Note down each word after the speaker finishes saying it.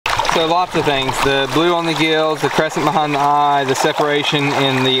So lots of things. The blue on the gills, the crescent behind the eye, the separation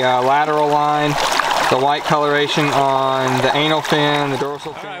in the lateral line, the white coloration on the anal fin, the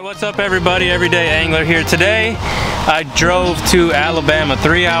dorsal fin. Alright, what's up everybody? Everyday Angler here. Today I drove to Alabama,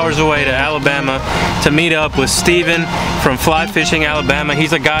 3 hours away to Alabama to meet up with Steven from Fly Fishing Alabama.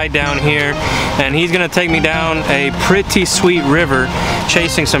 He's a guide down here and he's gonna take me down a pretty sweet river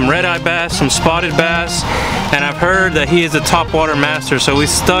chasing some redeye bass, some spotted bass, and I've heard that he is a topwater master, so we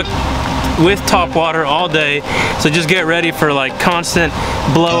stuck with topwater all day, so just get ready for like constant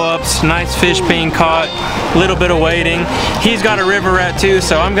blow-ups, nice fish being caught, a little bit of waiting. He's got a river rat too,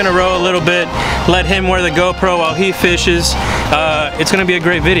 so I'm gonna row a little bit, let him wear the GoPro while he fishes. It's gonna be a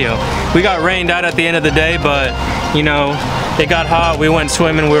great video. We got rained out at the end of the day, but you know, it got hot, we went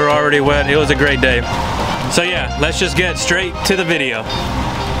swimming, we were already wet, it was a great day. So yeah, let's just get straight to the video.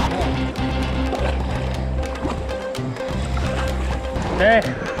 Hey.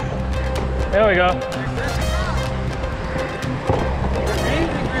 There we go.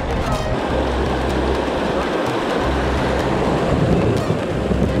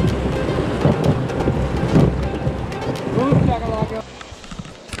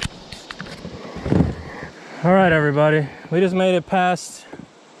 All right, everybody. We just made it past,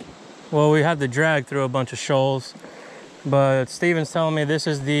 well, we had to drag through a bunch of shoals, but Steven's telling me this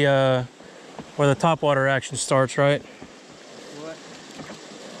is the, where the topwater action starts, right?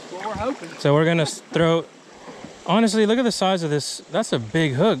 We're hoping. So we're gonna throw, honestly, look at the size of this. That's a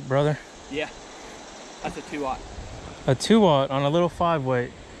big hook, brother. Yeah, that's a 2-aught. A 2-aught on a little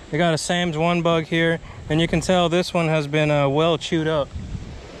 5-weight. They got a Sam's 1 bug here, and you can tell this one has been well chewed up.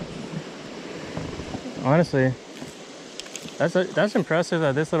 Honestly, that's impressive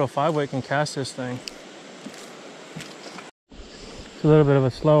that this little 5-weight can cast this thing. It's a little bit of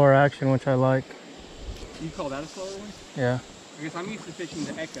a slower action, which I like. You call that a slower one? Yeah. I guess I'm used to fishing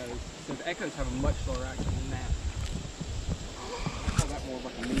the echoes, so the echoes have a much slower action than that. I call that more of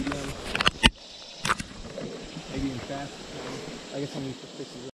like a medium. Maybe even fast. I guess I'm used to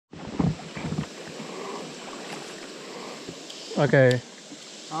fishing that. Okay.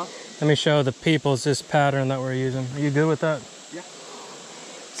 Huh? Let me show the peoples this pattern that we're using. Are you good with that? Yeah.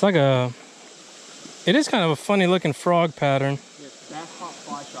 It's like a, it is kind of a funny looking frog pattern. Yeah, Bass Pop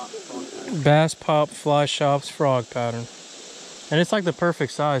Fly Shops frog pattern. Bass Pop Fly Shops frog pattern. And it's like the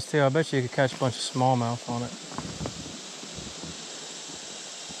perfect size too. I bet you could catch a bunch of smallmouth on it.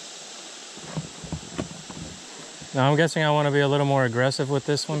 Now I'm guessing I want to be a little more aggressive with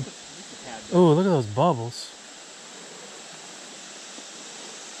this one. Ooh, look at those bubbles.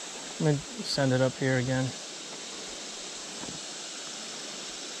 Let me send it up here again.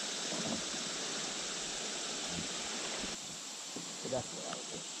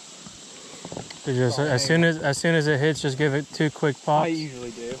 Just, as soon as it hits, just give it 2 quick pops. I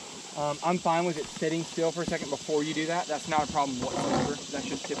usually do. I'm fine with it sitting still for a second before you do that. That's not a problem whatsoever. That's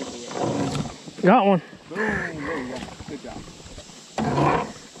just typically it. Got one. Boom, there you go. Good job.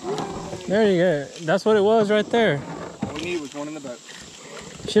 There you go. That's what it was right there. All we needed was one in the boat.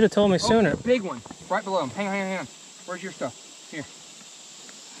 Should have told me sooner. Big one, right below him. Hang on, hang on. Where's your stuff? Here.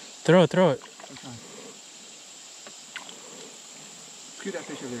 Throw it, throw it. Okay. Scoot that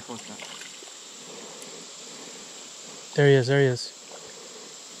fish over there close enough. There he is, there he is.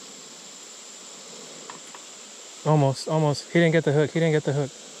 Almost, almost. He didn't get the hook, he didn't get the hook.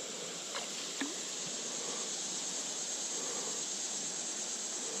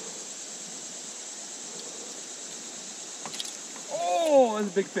 Oh,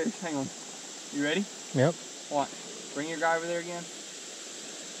 that's a big fish. Hang on. You ready? Yep. Watch. Bring your guy over there again.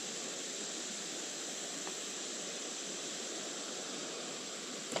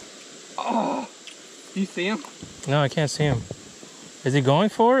 Oh! Do you see him? No, I can't see him. Is he going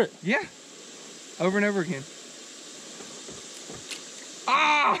for it? Yeah. Over and over again.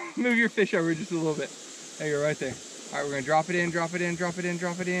 Ah! Move your fish over just a little bit. There you go, right there. All right, we're gonna drop it in, drop it in, drop it in,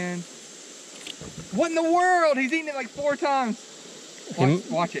 drop it in. What in the world? He's eaten it like 4 times.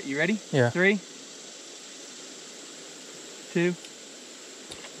 Watch it. You ready? Yeah. 3, 2.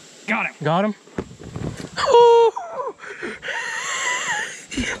 Got him. Got him.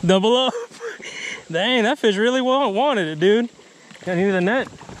 Double up. Dang, that fish really wanted it, dude. Got you the net?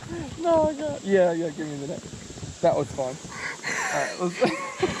 No, I got. Yeah, give me the net. That was fun. All right, let's.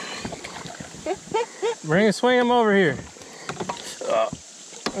 Bring it, swing him over here.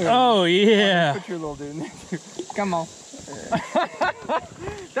 Oh yeah. Put your little dude in there too. Come on.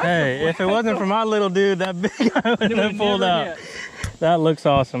 Hey, if it wasn't for my little dude, that big guy wouldn't have pulled out. Hit. That looks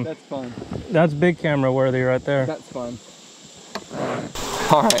awesome. That's fun. That's big camera worthy right there. That's fun.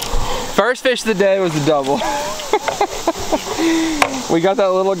 All right. First fish of the day was a double. We got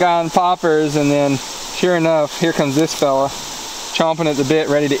that little guy on poppers, and then sure enough, here comes this fella chomping at the bit,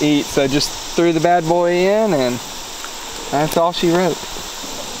 ready to eat. So just threw the bad boy in, and that's all she wrote.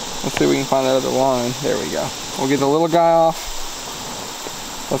 Let's see if we can find that other line. There we go. We'll get the little guy off.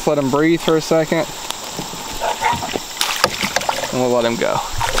 Let's let him breathe for a second, and we'll let him go.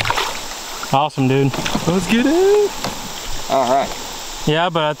 Awesome, dude. Let's get it. All right.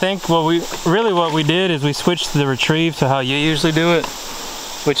 Yeah, but I think what we did is we switched the retrieve to how you usually do it,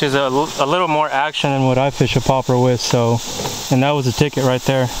 which is a little more action than what I fish a popper with. So, and that was a ticket right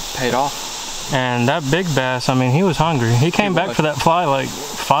there. Paid off. And that big bass, I mean, he was hungry. He came back for that fly like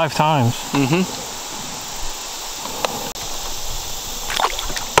 5 times. Mm-hmm.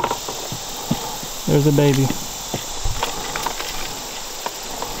 There's a baby.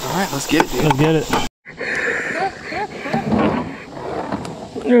 All right, let's get it, dude. Let's get it.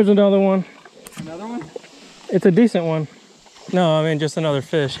 There's another one. Another one? It's a decent one. No, I mean just another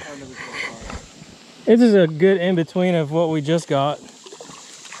fish. This is a good in-between of what we just got.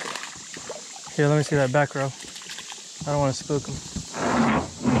 Here, let me see that back row. I don't want to spook him.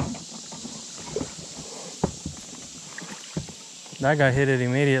 That guy hit it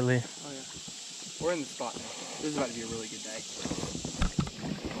immediately. Oh yeah. We're in the spot now. This is about to be a really good day.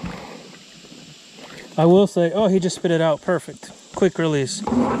 I will say, oh, he just spit it out. Perfect. Quick release.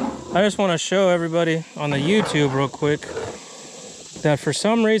 I just want to show everybody on the YouTube real quick that for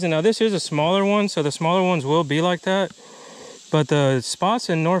some reason, now this is a smaller one, so the smaller ones will be like that, but the spots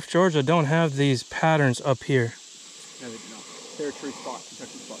in North Georgia don't have these patterns up here. No, they do not. They're a true spot,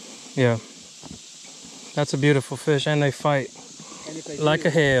 Kentucky spot. Yeah. That's a beautiful fish, and they fight And if they like do,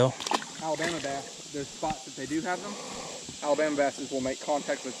 a hell. Alabama bass, those spots that they do have them, Alabama basses will make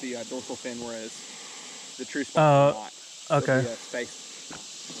contact with the dorsal fin, whereas the true spots will not. Okay. Space.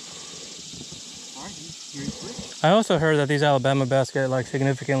 All right, you're switch. I also heard that these Alabama bass get like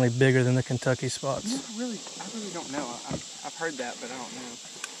significantly bigger than the Kentucky spots. I really don't know. I've heard that, but I don't know.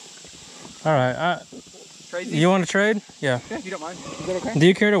 All right. Trade these? You want to trade? Yeah. Yeah, if you don't mind. Is that okay? Do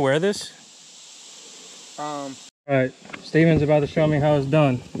you care to wear this? All right. Steven's about to show me how it's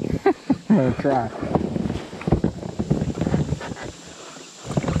done. I'm gonna try.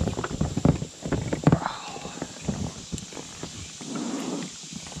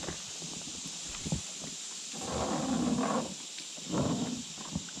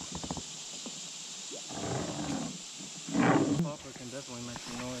 Can definitely make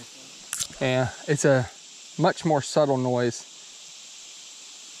some noise. Yeah, it's a much more subtle noise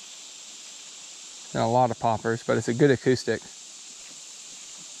than a lot of poppers, but it's a good acoustic.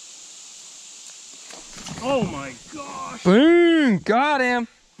 Oh my gosh! Boom! Got him!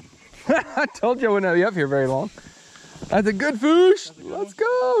 I told you I wouldn't be up here very long. That's a good fish! Let's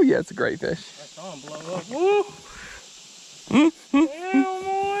go! Yeah, it's a great fish. I saw him blow up. Woo! Damn,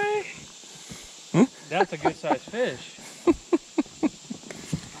 boy! That's a good sized fish.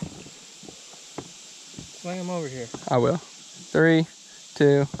 Swing him over here. I will. 3,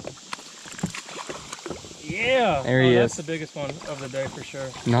 2. Yeah! There he is. That's the biggest one of the day for sure.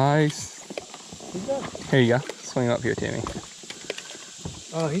 Nice. Here you go. Swing him up here to me.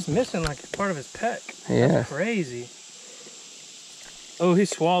 Oh, he's missing like part of his peck. Yeah. That's crazy. Oh, he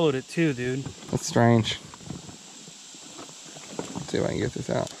swallowed it too, dude. That's strange. Let's see if I can get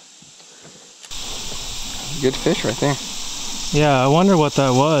this out. Good fish right there. Yeah, I wonder what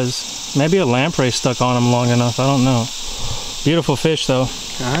that was. Maybe a lamprey stuck on him long enough. I don't know. Beautiful fish though.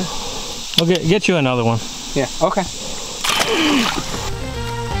 Alright. We'll get you another one. Yeah, okay.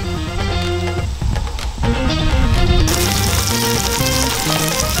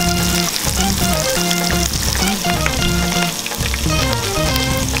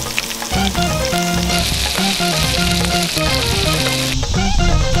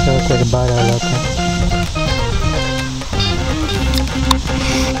 I'll take a bite out of that thing.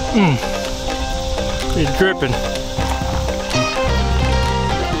 He's dripping.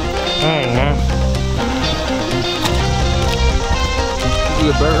 Dang, man.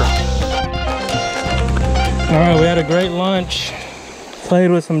 Good burger. Alright, we had a great lunch.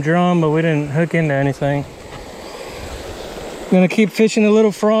 Played with some drum, but we didn't hook into anything. Gonna keep fishing the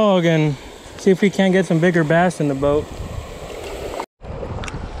little frog and see if we can't get some bigger bass in the boat.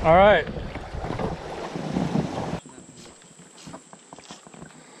 Alright.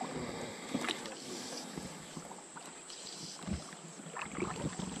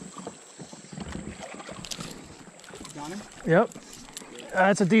 Got him? Yep.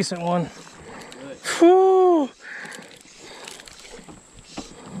 That's a decent one. Whew.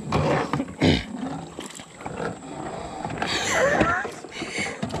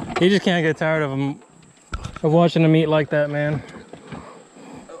 You just can't get tired of them, of watching them eat like that, man.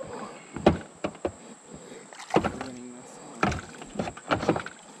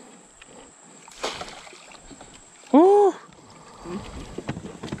 Woo!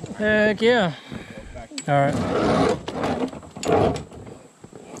 Heck yeah. All right.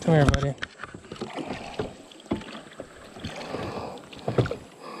 Come here, buddy.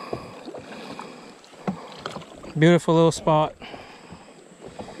 Beautiful little spot. Okay.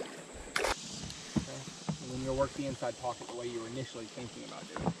 And then you'll work the inside pocket the way you were initially thinking about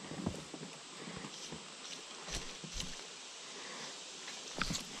doing.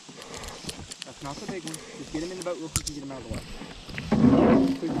 That's not the big one. Just get him in the boat real quick and get him out of the way.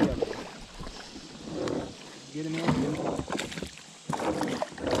 Quick together. Get him in.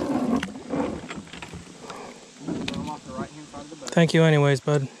 Throw him off the right hand side of the boat. Thank you anyways,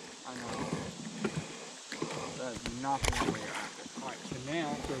 bud. I know. That is not the one we're after. Alright, so now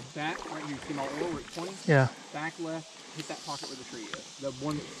go back right here. See my oar where it's pointing? Yeah. Back left, hit that pocket where the tree is. The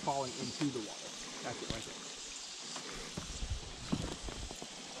one that's falling into the water. That's it right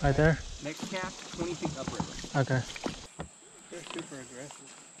there. Right there? Next cast, 20 feet upriver. Okay. They're super aggressive.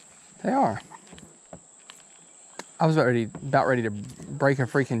 They are. I was about ready to break a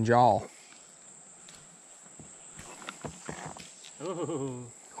freaking jaw. Ooh.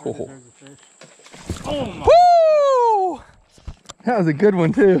 Oh. There's a fish. Oh my. Woo! That was a good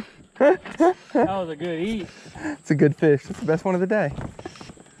one too. That was a good eat. It's a good fish. It's the best one of the day.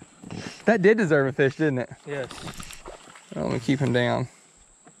 That did deserve a fish, didn't it? Yes. Well, let me keep him down.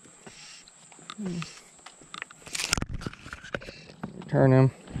 Turn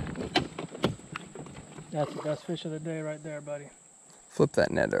him. That's the best fish of the day right there, buddy. Flip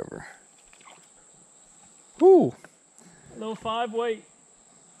that net over. Ooh. Little 5 weight.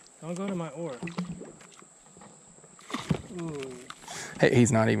 Don't go to my oar. Ooh. Hey,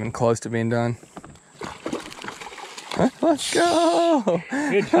 he's not even close to being done. Huh? Let's go.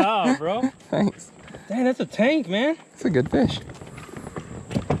 Good job, bro. Thanks. Dang, that's a tank, man. It's a good fish.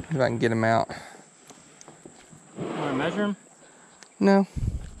 If I can get him out. Want to measure him? No.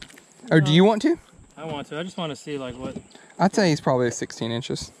 Or do you want to? I want to. I just want to see like what. I'd say he's probably 16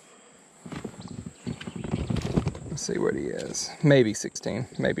 inches. Let's see what he is. Maybe 16,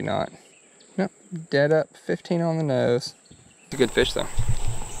 maybe not. Nope, dead up, 15 on the nose. It's a good fish though.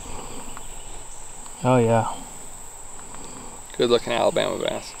 Oh yeah. Good looking Alabama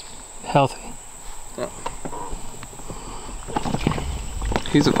bass. Healthy. Yep.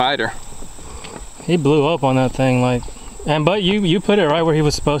 He's a fighter. He blew up on that thing like, but you put it right where he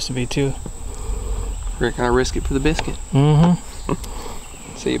was supposed to be too. We're gonna risk it for the biscuit.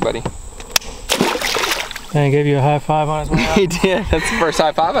 Mm-hmm. See you, buddy. And he gave you a high five on his way out. He did. That's the first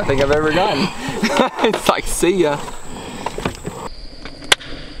high five I think I've ever gotten. It's like, see ya.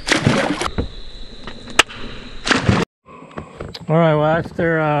 All right, well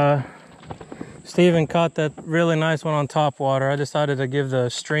after Steven caught that really nice one on topwater, I decided to give the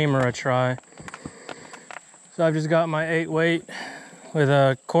streamer a try. So I've just got my 8 weight with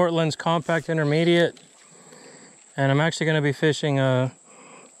a Cortland's Compact Intermediate, and I'm actually going to be fishing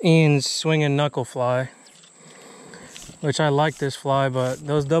Ian's swinging knuckle fly, which I like this fly, but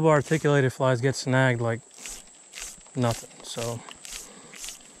those double articulated flies get snagged like nothing. So,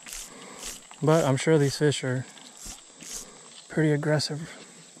 but I'm sure these fish are pretty aggressive.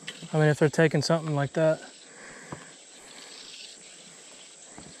 I mean, if they're taking something like that.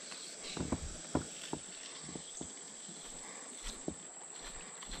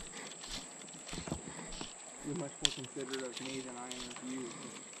 You're much more considerate of me than I am of you.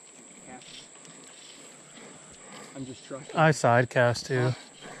 I'm just trusting. I side cast too.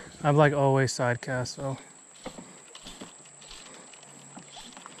 I'm like always side cast, so.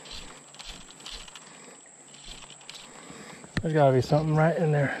 There's gotta be something right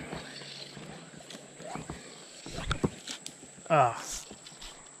in there. Ah.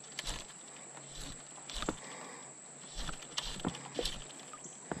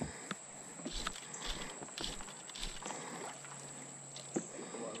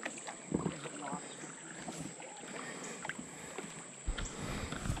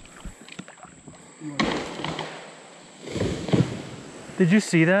 Did you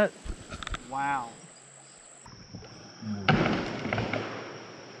see that? Wow.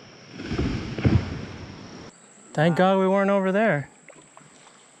 Thank God we weren't over there.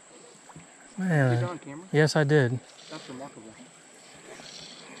 Did you Man. go on camera? Yes, I did. That's remarkable.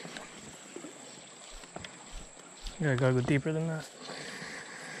 You gotta go deeper than that.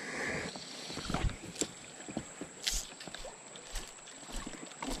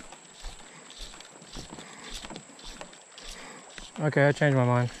 Okay, I changed my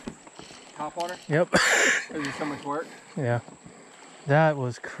mind. topwater? Yep. There's just so much work. Yeah. That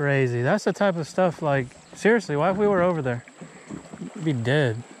was crazy. That's the type of stuff, like, seriously, why if we were over there? We'd be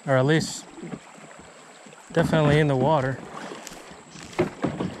dead. Or at least, definitely in the water.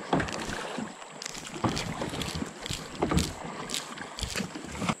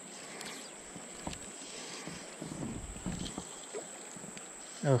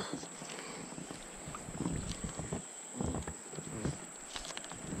 Ugh.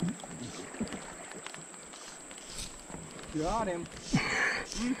 Got him.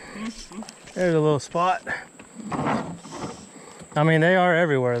 There's a little spot. I mean, they are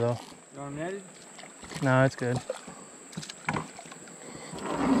everywhere though. You want him netted? No, it's good.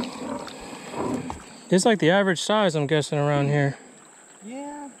 It's like the average size, I'm guessing, around here.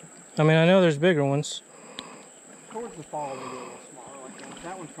 Yeah. I mean, I know there's bigger ones. Towards the fall, they get a little smaller like that.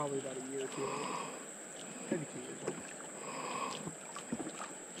 That one's probably about a year or two old. Maybe 2 years old.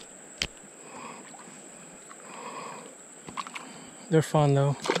 They're fun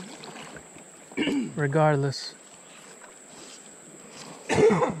though. Regardless.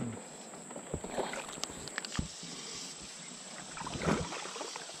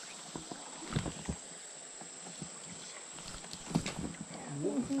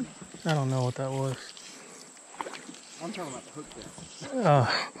 I don't know what that was. I'm talking about the hook there.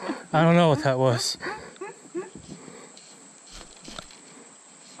 I don't know what that was.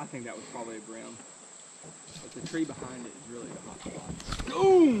 I think that was probably a brim. But the tree behind it is really the hot spot.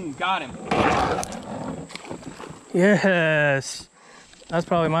 Boom! Got him. Yes. That's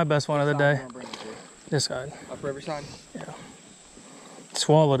probably my best one of the day. This side. Upper side? Yeah.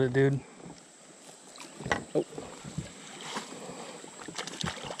 Swallowed it, dude. Oh.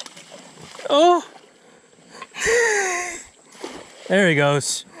 Oh! There he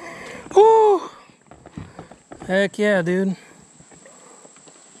goes. Woo! Heck yeah, dude.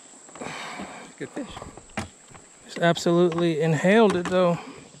 Good fish. Just absolutely inhaled it though.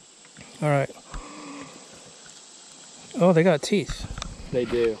 All right. Oh, they got teeth. They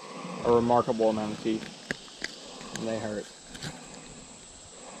do. A remarkable amount of teeth. And they hurt.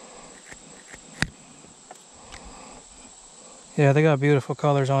 Yeah, they got beautiful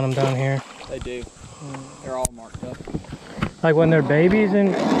colors on them down here. They do. They're all marked up. Like when they're babies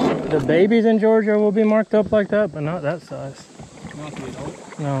in the babies in Georgia will be marked up like that, but not that size. Not the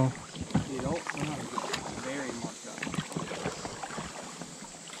adult. No. The adult, they're not very marked up.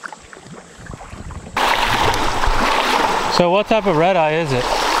 So what type of red eye is it?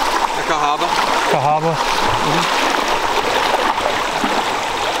 A Cahaba. Cahaba?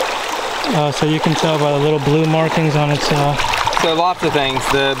 So you can tell by the little blue markings on its So lots of things.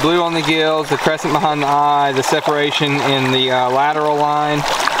 The blue on the gills, the crescent behind the eye, the separation in the lateral line,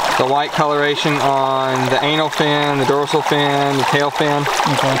 the white coloration on the anal fin, the dorsal fin, the tail fin.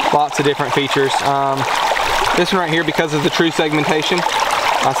 Okay. Lots of different features. This one right here, because of the true segmentation,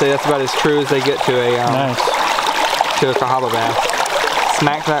 I say that's about as true as they get to a nice. To a Cahaba bass.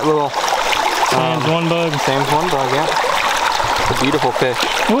 Smack that little Sam's one bug. Sam's one bug, yeah. It's a beautiful fish.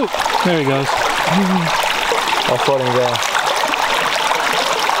 Whoop, there he goes. I'll let him go.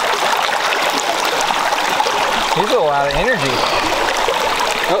 He's a little out of energy.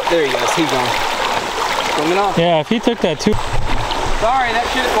 Oh, there he goes. He's gone. Swimming off. Yeah, if he took that too. Sorry, that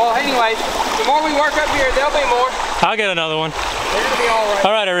should have. Well, anyways, the more we work up here, there'll be more. I'll get another one. They're gonna be all right.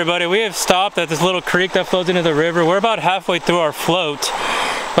 All right, everybody, we have stopped at this little creek that flows into the river. We're about halfway through our float,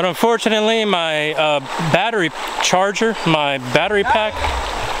 but unfortunately, my battery charger, my battery pack.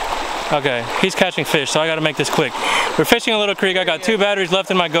 Okay, he's catching fish, so I got to make this quick. We're fishing a little creek. I got 2 batteries left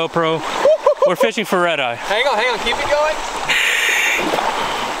in my GoPro. We're fishing for red eye. Hang on, keep it going.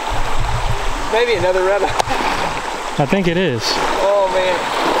 Maybe another red eye. I think it is. Oh man.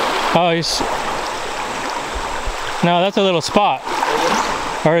 Oh, he's. No, that's a little spot.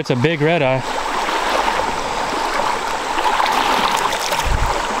 Or it's a big red eye.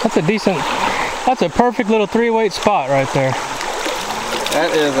 That's a decent. That's a perfect little 3-weight spot right there.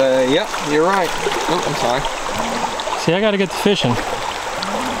 That is a. Yep, you're right. Oh, I'm sorry. See, I got to get to fishing.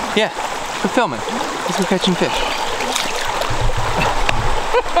 Yeah. We're filming. Let's go catching fish.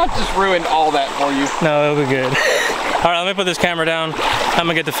 I just ruined all that for you. No, it'll be good. All right, let me put this camera down. I'm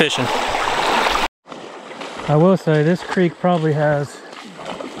gonna get to fishing. I will say this creek probably has,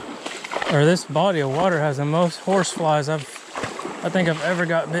 or this body of water has the most horseflies I think I've ever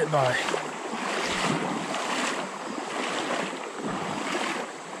got bit by.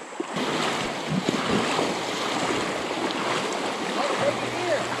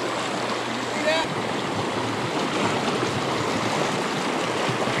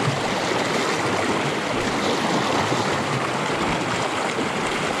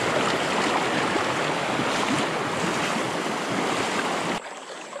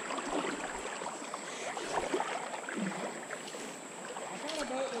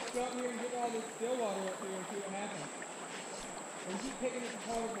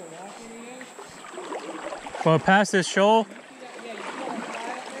 Well, past this shoal?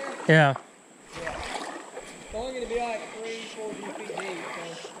 Yeah. It's only going to be like 3-4 feet deep.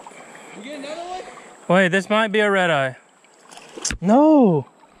 So. You get another one? Wait, this might be a redeye. No!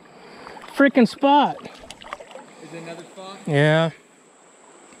 Freaking spot. Is it another spot? Yeah.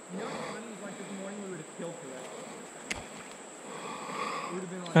 You know what's funny is like this morning we would have killed for that. It would have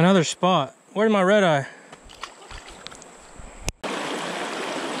been like Another spot. Where's my redeye?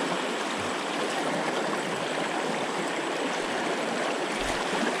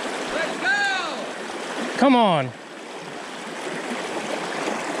 let's go! Come on.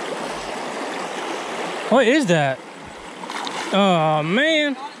 What is that? Oh,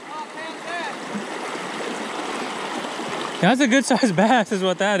 man. That's a good sized bass is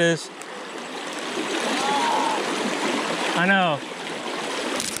what that is. I know.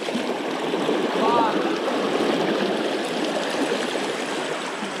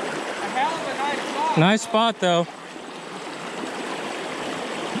 A hell of a nice spot. Nice spot though.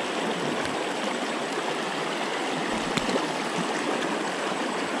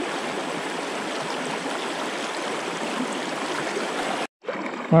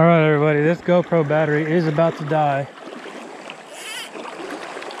 All right, everybody, this GoPro battery is about to die.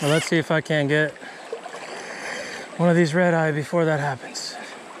 Well, let's see if I can get one of these red eye before that happens.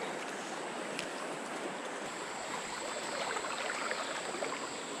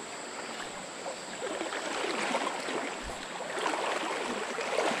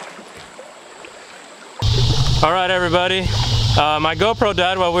 All right, everybody. My GoPro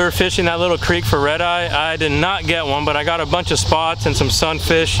died while we were fishing that little creek for red eye. I did not get one, but I got a bunch of spots and some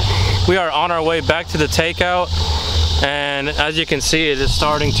sunfish. We are on our way back to the takeout, and as you can see, it is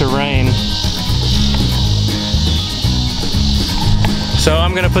starting to rain. So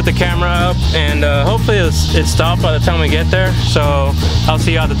I'm gonna put the camera up, and hopefully it stopped by the time we get there. So I'll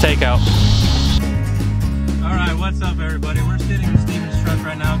see you at the takeout. All right, what's up, everybody? We're sitting in Steven's truck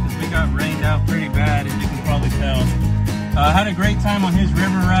right now because we got rained out pretty bad, as you can probably tell. I had a great time on his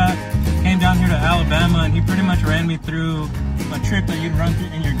river rat. Came down here to Alabama, and he pretty much ran me through a trip that you'd run through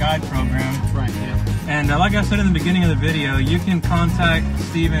in your guide program. Right, yeah. And like I said in the beginning of the video, you can contact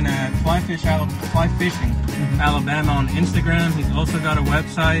Steven at Fly Fishing Alabama on Instagram. He's also got a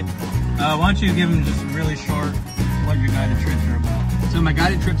website. Why don't you give him just really short what your guided trips are about? So my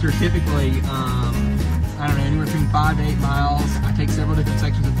guided trips are typically, I don't know, anywhere between 5 to 8 miles. I take several different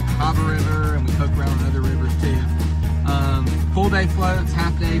sections of the Cahaba River, and we poke around on other rivers too. Full day floats,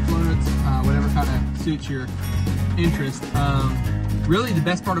 half day floats, whatever kind of suits your interest. Really the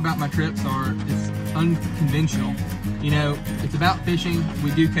best part about my trips are it's unconventional. You know, it's about fishing.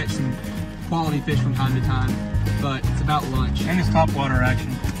 We do catch some quality fish from time to time, but it's about lunch. And it's topwater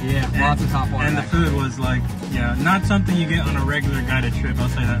action. Yeah, lots of topwater And the action. food was like, yeah, not something you get on a regular guided trip, I'll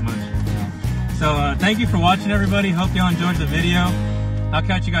say that much. Yeah. So thank you for watching, everybody. Hope y'all enjoyed the video. I'll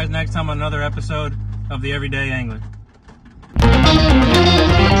catch you guys next time on another episode of The Everyday Angler.